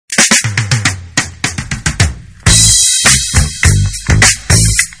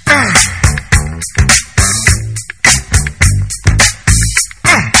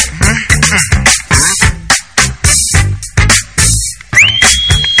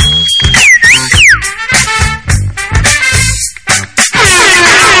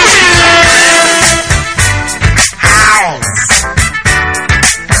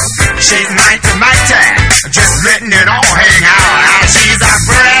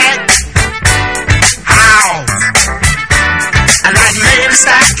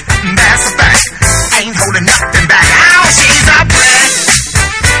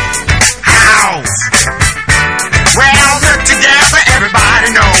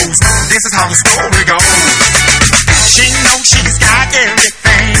this is how the story goes. She knows she's got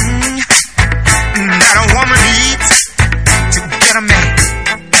everything that a woman needs to get a man.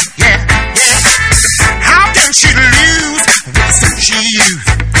 Yeah, yeah. How can she lose with the suit she used?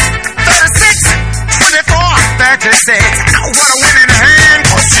 36, 24, 36. What a winning hand,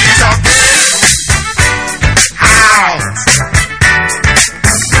 'cause she's a big house.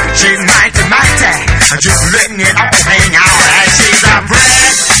 She's mighty, mighty, just letting it all hang out. And she's a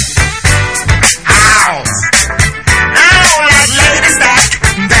brick house. Now that lady stack,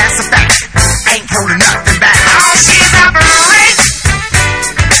 that's a fact. Ain't holding nothing back. Oh, she's a brick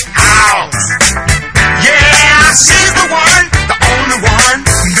house. Yeah, she's the one, the only one,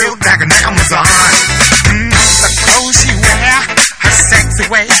 built like an Amazon. The clothes she wear, her sexy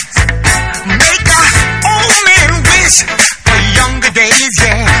ways, make a old man wish for younger days.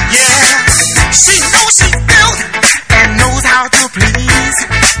 Yeah, yeah. She knows she's built and knows how to please.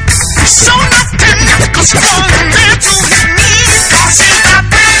 So nothing, 'cause she wants a man to his knees. 'Cause she's a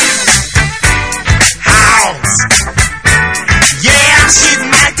brick house. Yeah, she's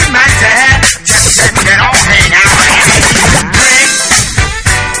mighty, mighty, just letting it all hang out. Brick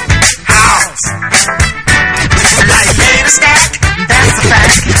house. Like lady stack, that's a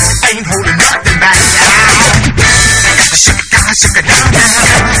fact. Ain't holding nothing back. Shake it down, shake it down now.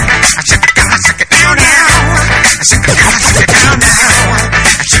 Shake it down, shake it down now. Shake it down, shake it down now.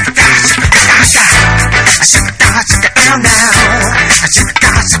 Shake it down, shake it down now. Shake it down, shake it down now. Shake it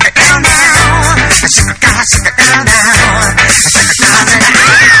down, shake it down now. Shake it down, shake it down now. Shake it down, shake it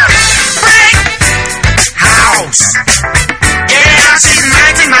down. Brick house. Yeah, she's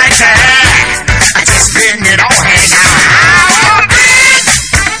mighty, mighty. Just letting it all hang out. Brick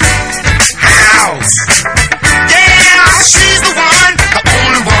house. Yeah, she's the one, the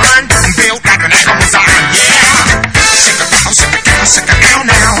only one, built like an Amazon. Yeah. Shake it down, shake it down, shake it down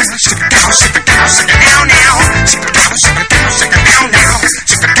now. Shake it down, shake it down, shake it down now. Shake it down, shake it down, shake it down now.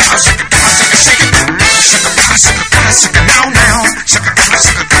 Shake it down, shake it down, shake it, shake it. Shake it down, shake it down, shake it down now. Shake it down,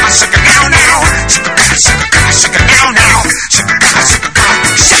 shake it down, shake it down now. Shake it down, shake it down, shake it down now. Shake it down, shake it down,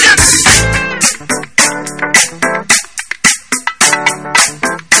 shake it.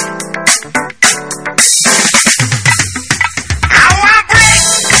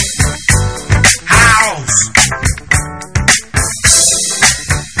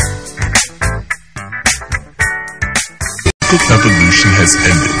 Evolution has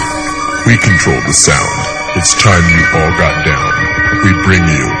ended. We control the sound. It's time you all got down. We bring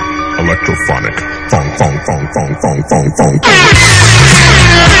you electrophonic fong fong fong fong fong fong fong.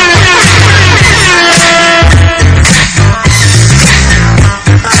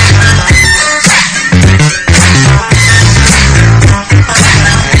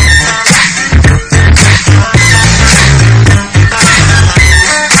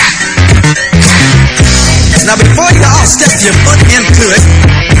 Now before y'all step your foot into it,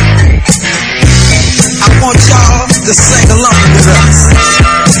 I want y'all to sing along with us.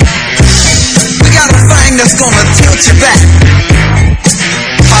 We got a thing that's gonna tilt you back.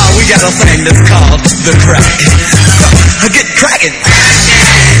 Oh, we got a thing that's called the crack. Get cracking. Oh,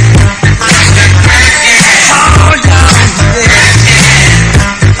 y'all.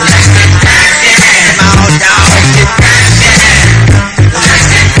 Oh, y'all.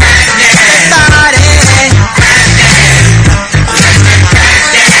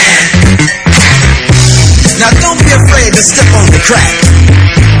 Now don't be afraid to step on the crack,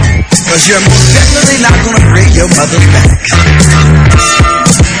 'cause you're most definitely not gonna break your mother's back.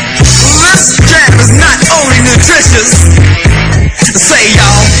 This jam is not only nutritious, say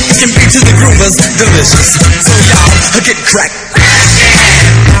y'all, it can be to the groovers delicious. So y'all, get cracked.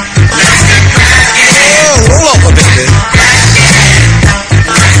 Oh, roll over, baby.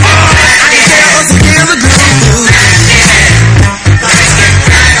 Oh, I can tell us to feel the groove.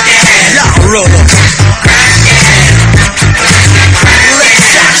 Y'all roll over.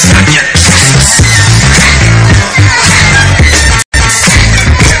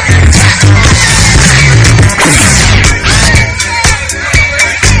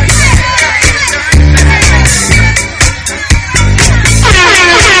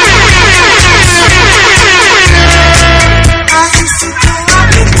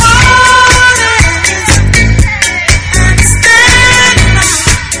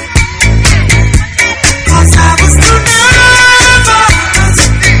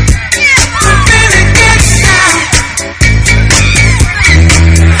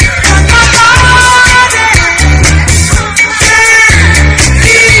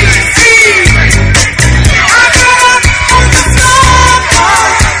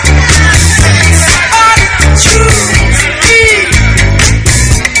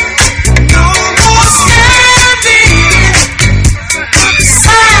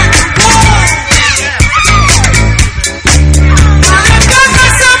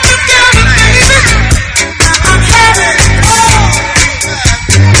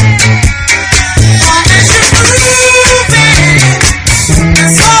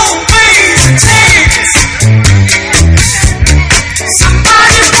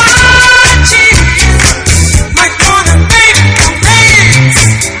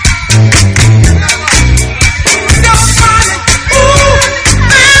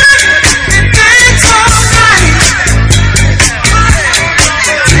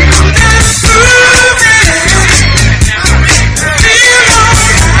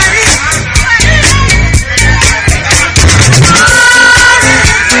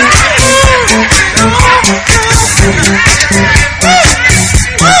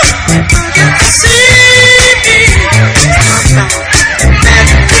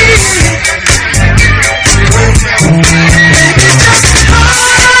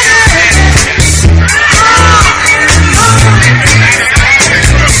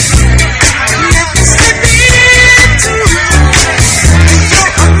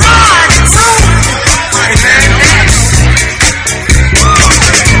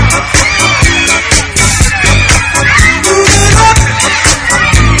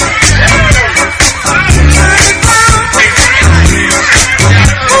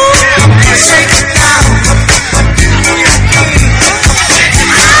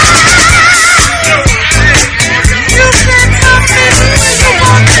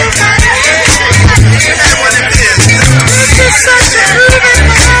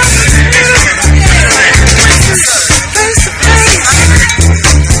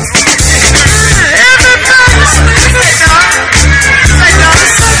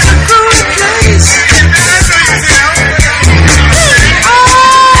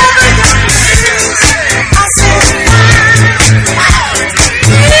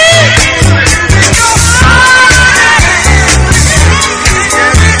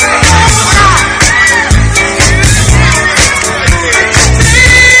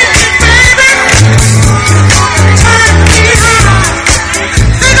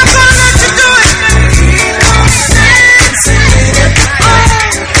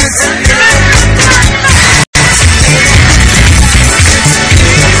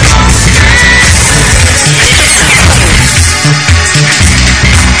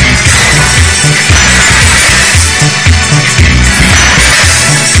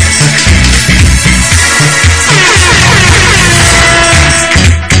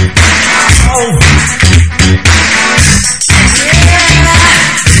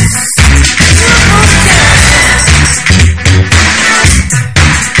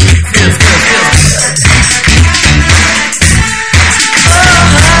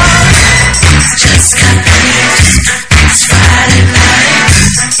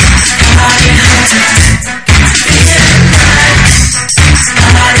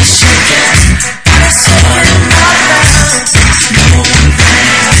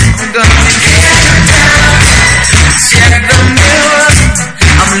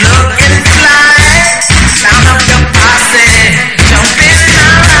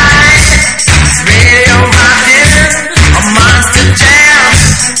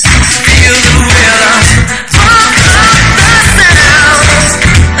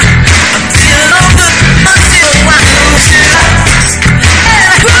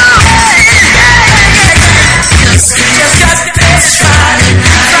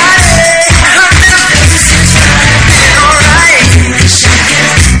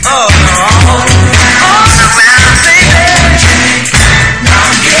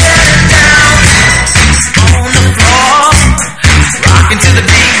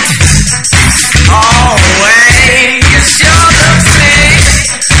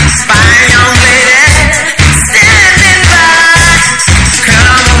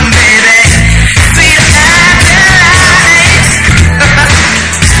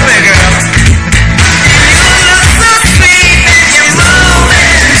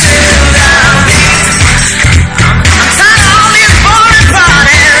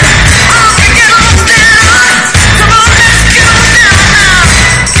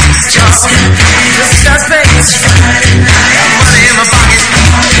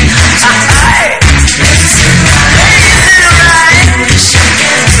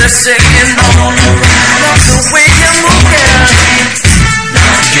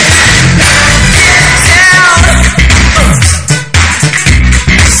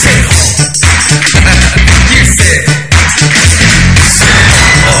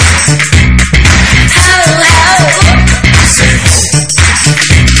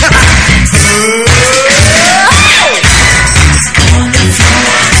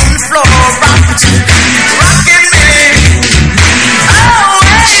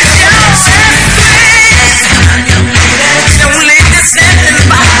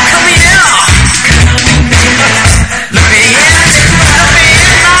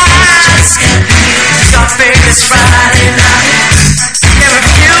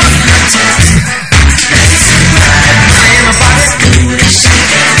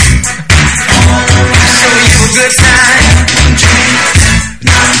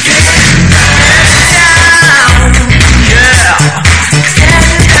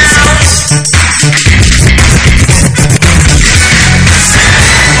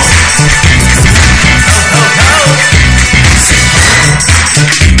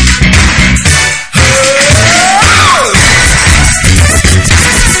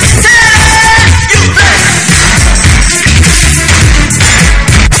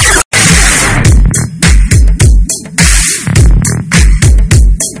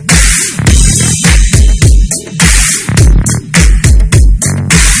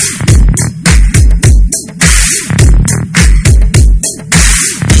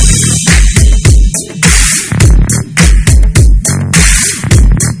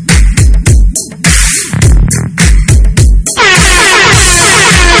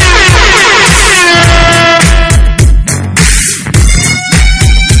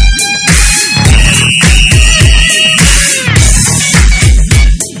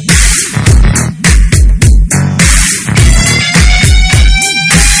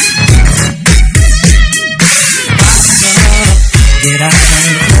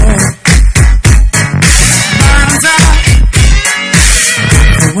 Bottoms up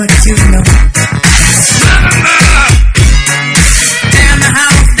for what you know. Tear the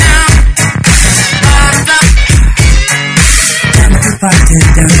house down. Bottoms up. Time to party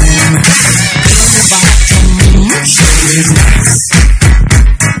down. Feel the bottom, show is nice.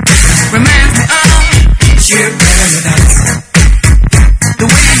 Reminds me of sheer paradise. The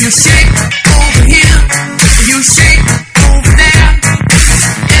way you shake over here, you shake over there.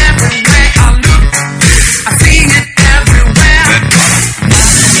 Everywhere I look, I see it everywhere.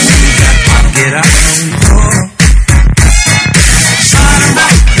 Get up on the floor. Bottom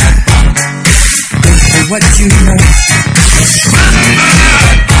up, good for what you know.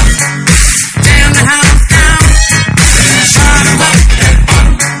 Tear the house down. Bottom up,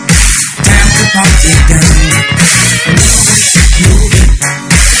 time to party down. Move it, do it,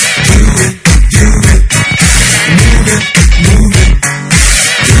 do it. Move it, move it,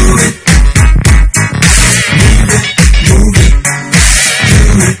 do it. Move it, move it,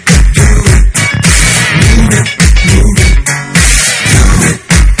 do it, do it. Move it, move it, do it.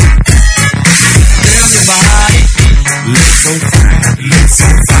 Tell your body, look so fine, look so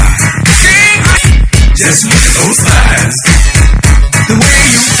fine. Just look at those thighs. The way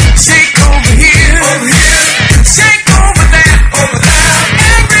you shake over here, shake over there,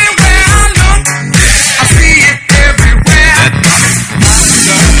 everywhere I look, I see it everywhere.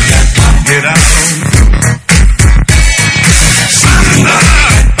 Get out.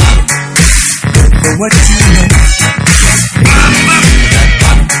 For what you know.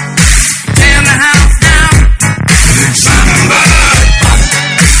 Tear the house down.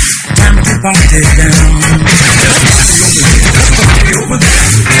 Time to party down. Over there.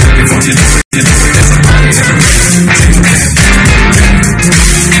 Before you know it, there's a party everywhere.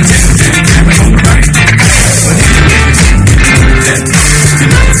 Have it on the right. But if you get that, you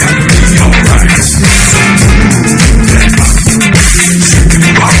know it's gotta be alright. So move that body. Shake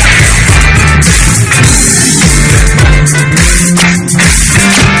it rock.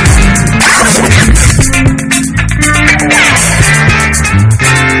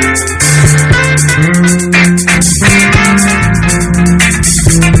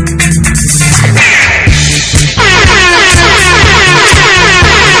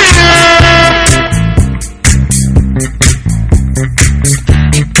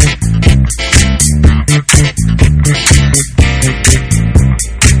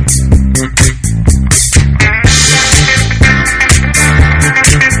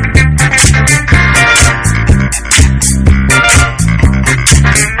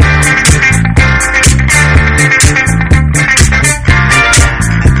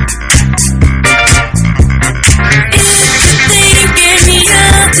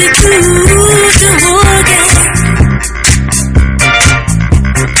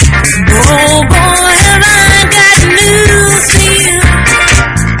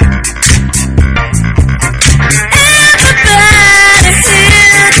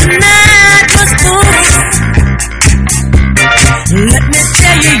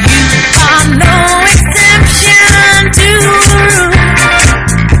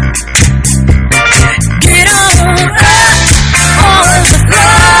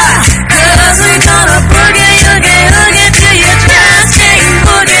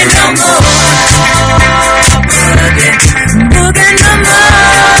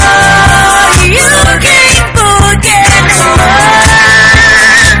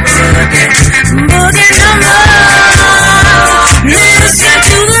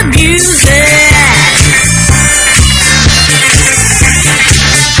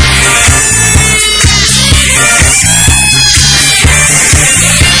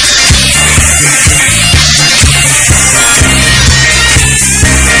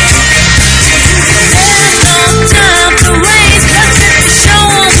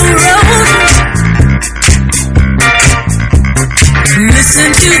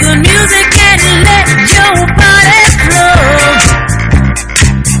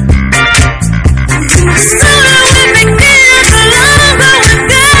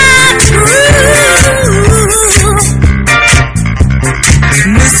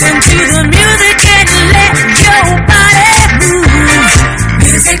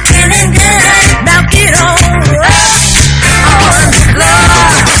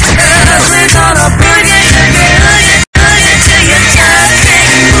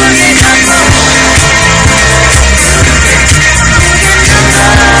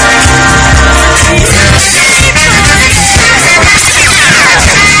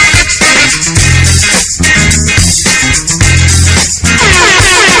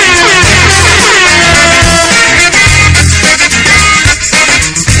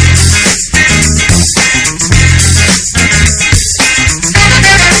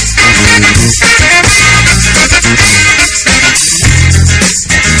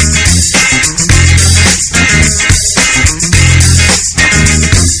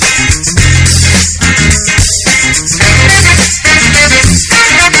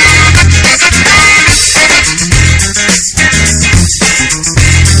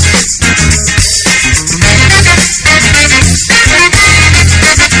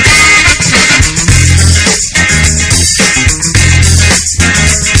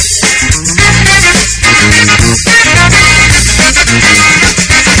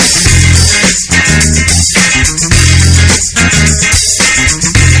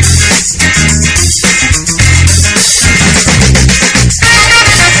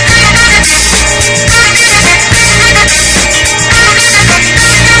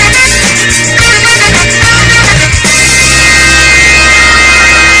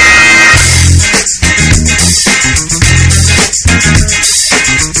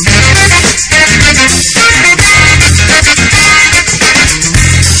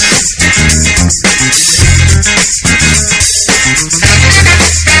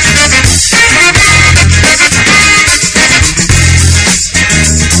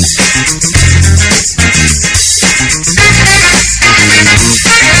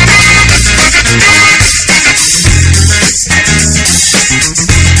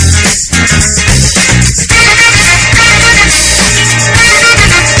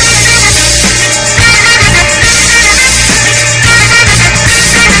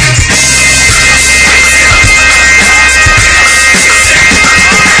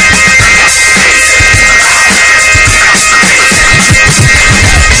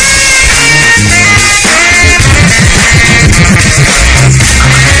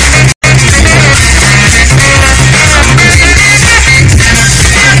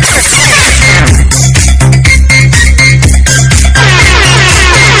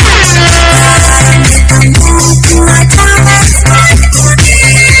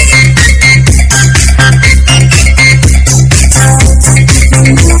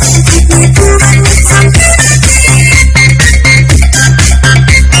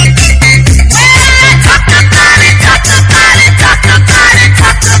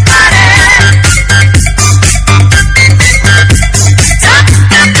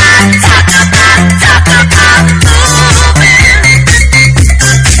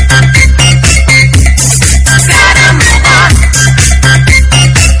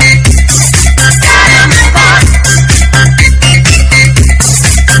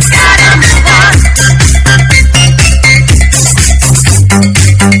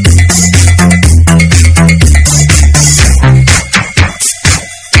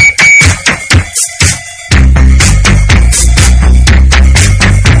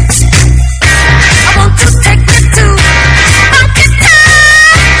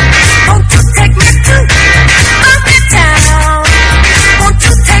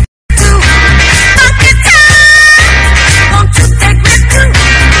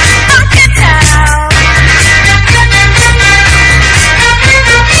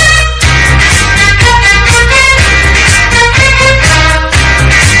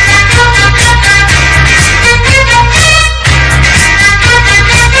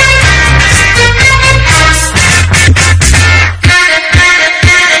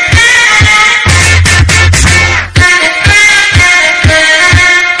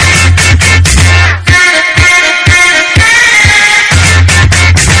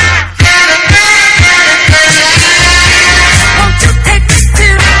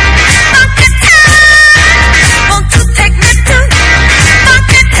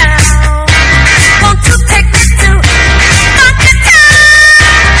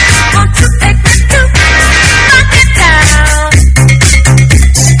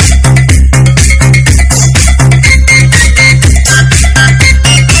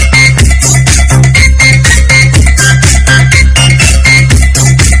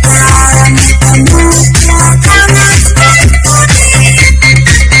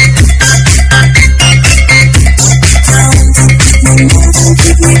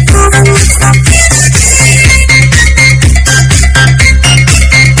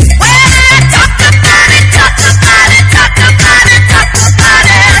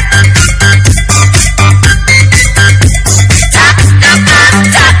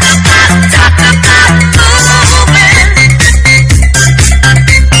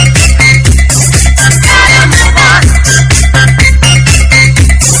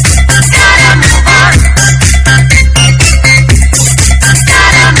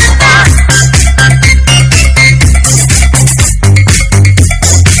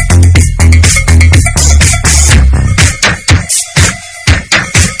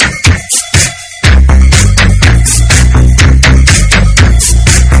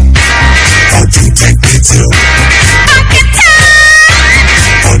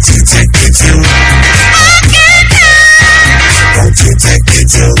 you take me to Funky town? Won't you take me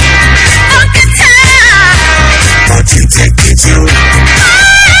to Funky town? Won't you take me to Funky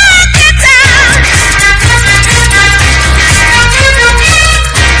town?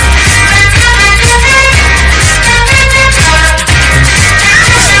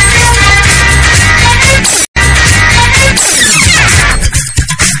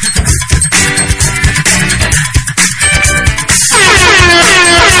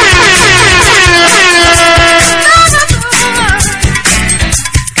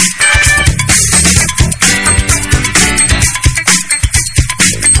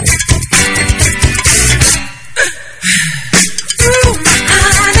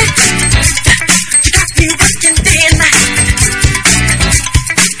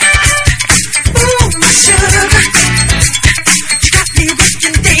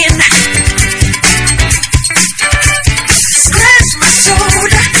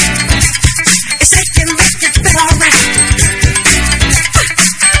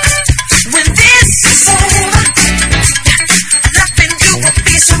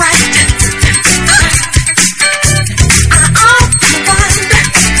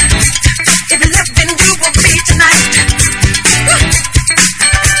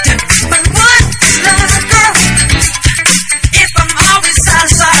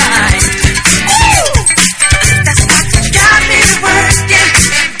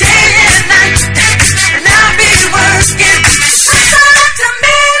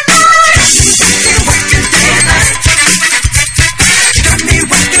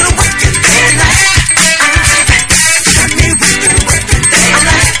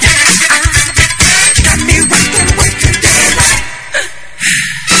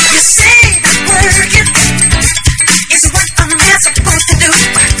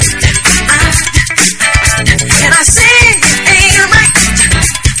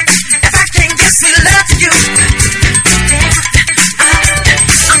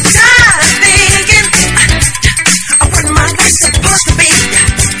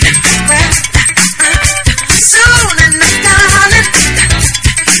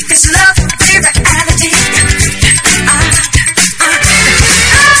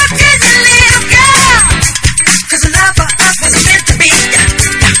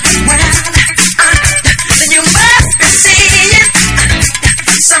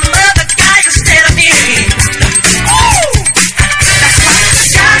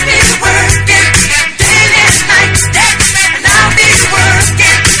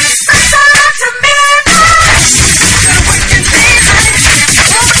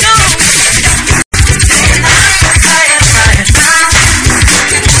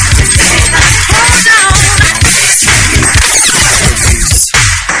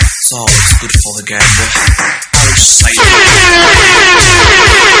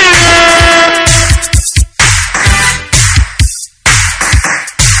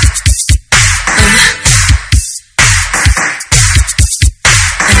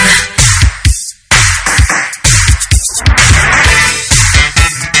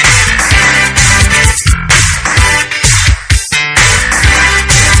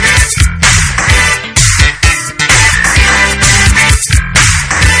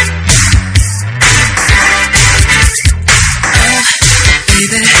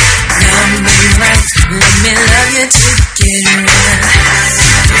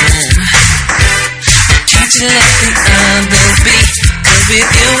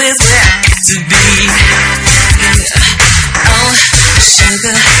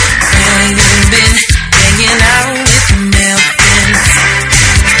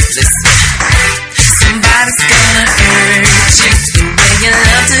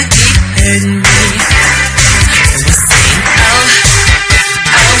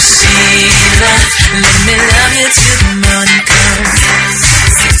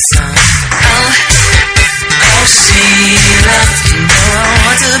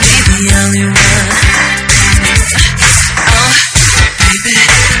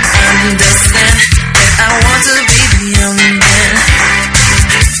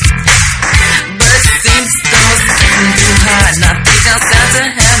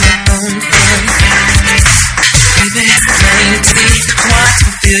 Baby, explain to me what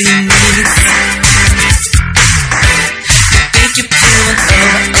you feel you need.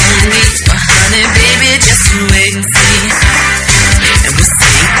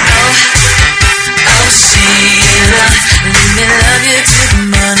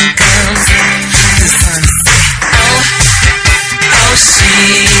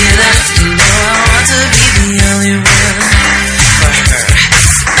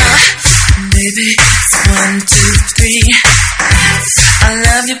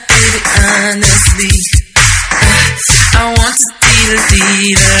 honestly. I want to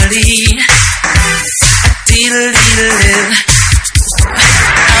dee-da-dee-da-dee, dee-da-dee-da-dee.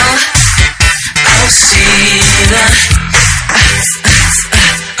 Oh, Sheila.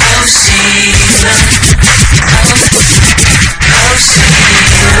 Oh, Sheila. Oh, Sheila.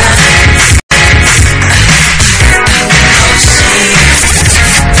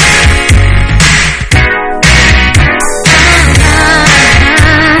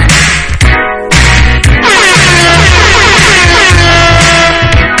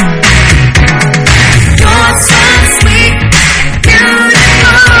 You're so sweet and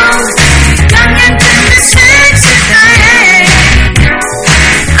beautiful, young and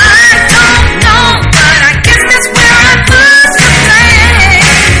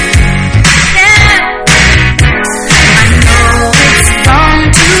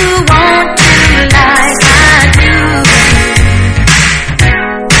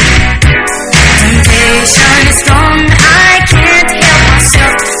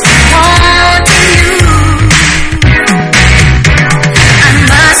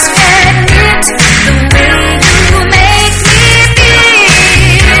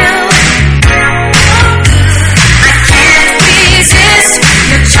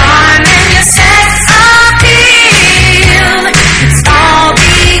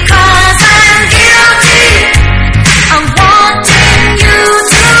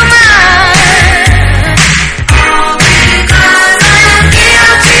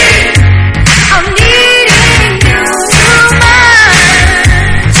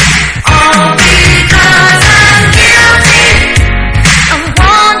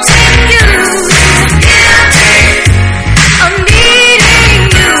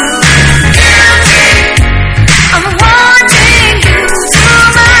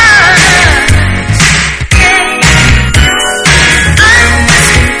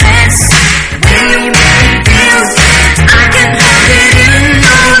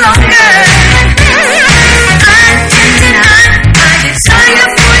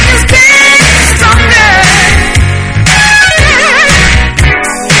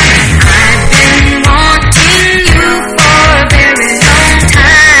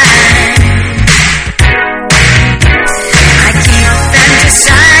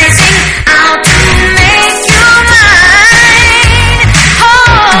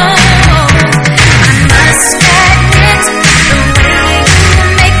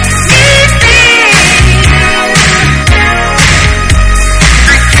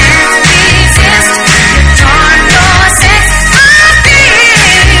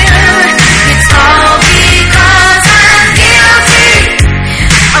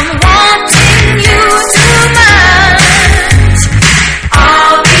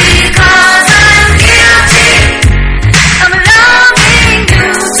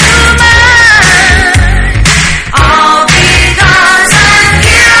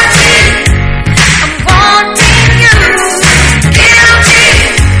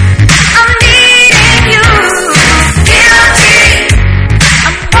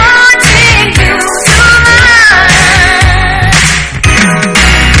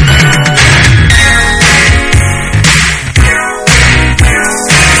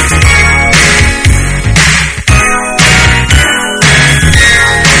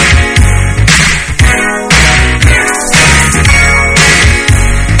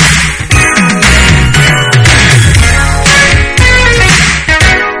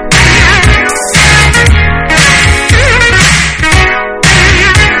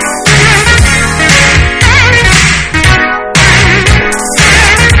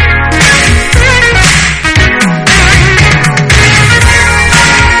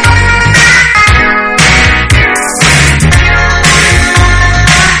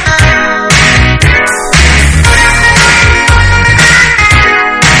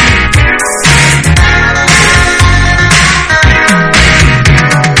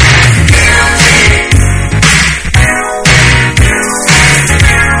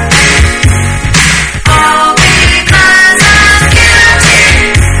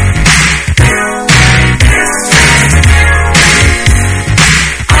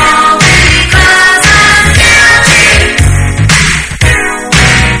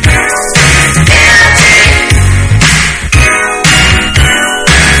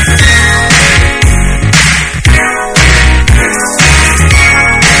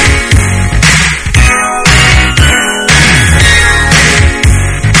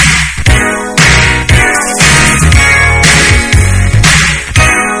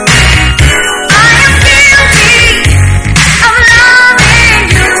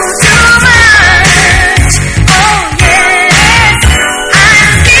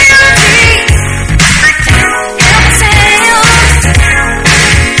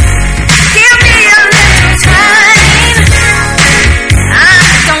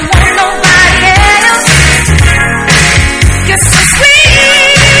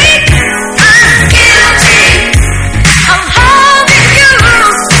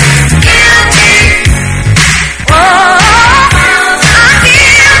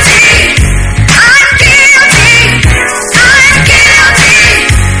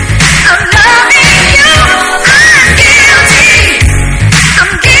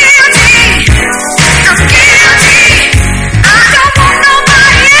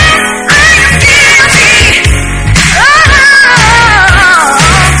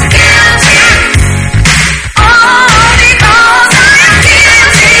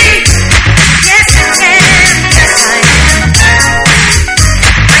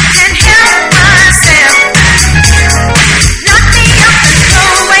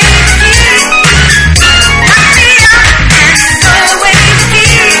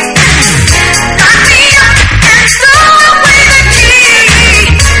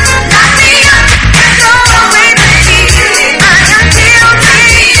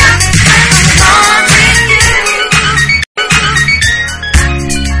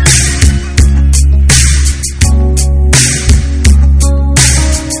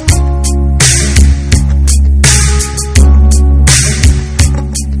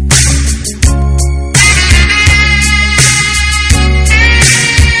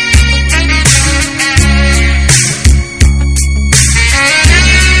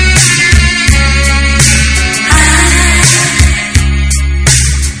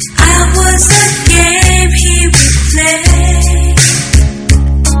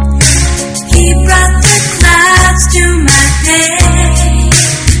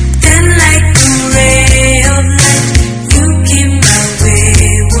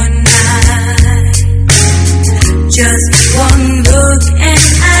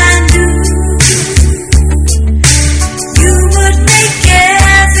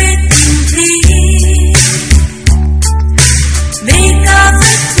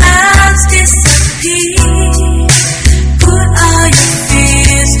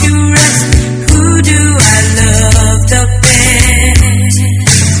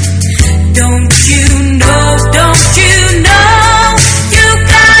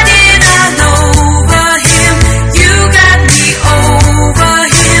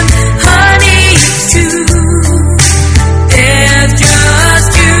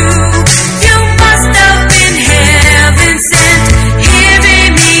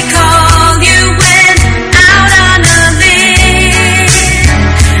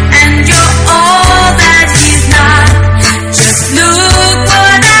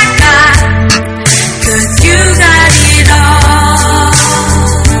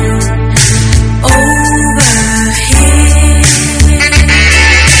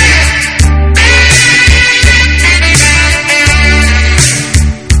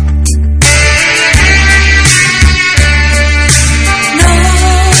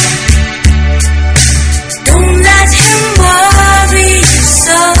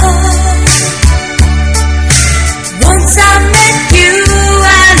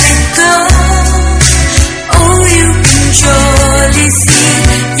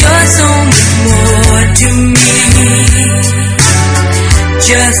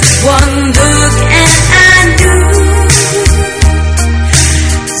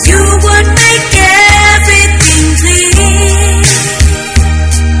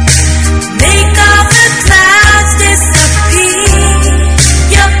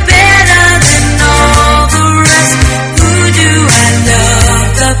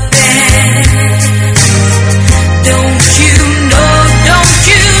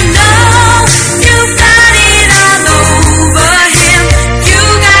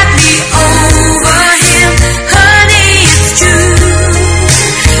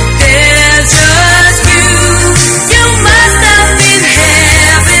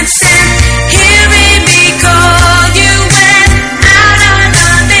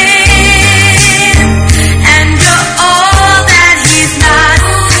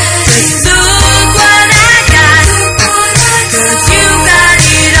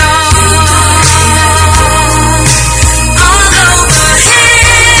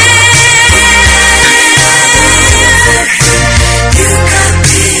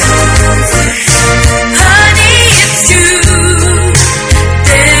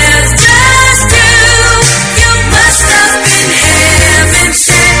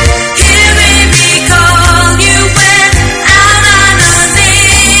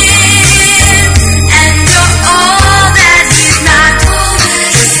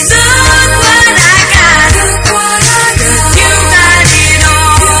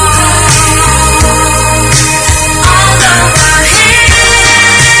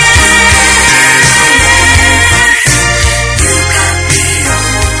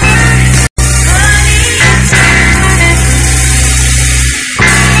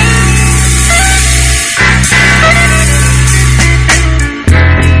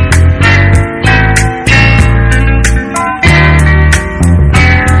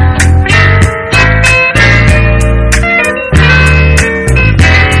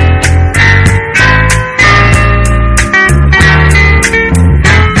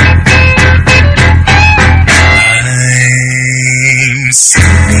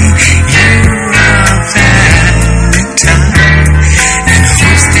send me you a Valentine and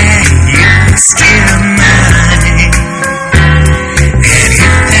hopes that you're still mine. And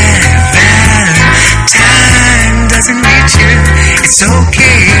if that Valentine doesn't reach you, it's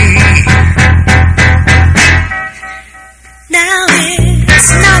okay.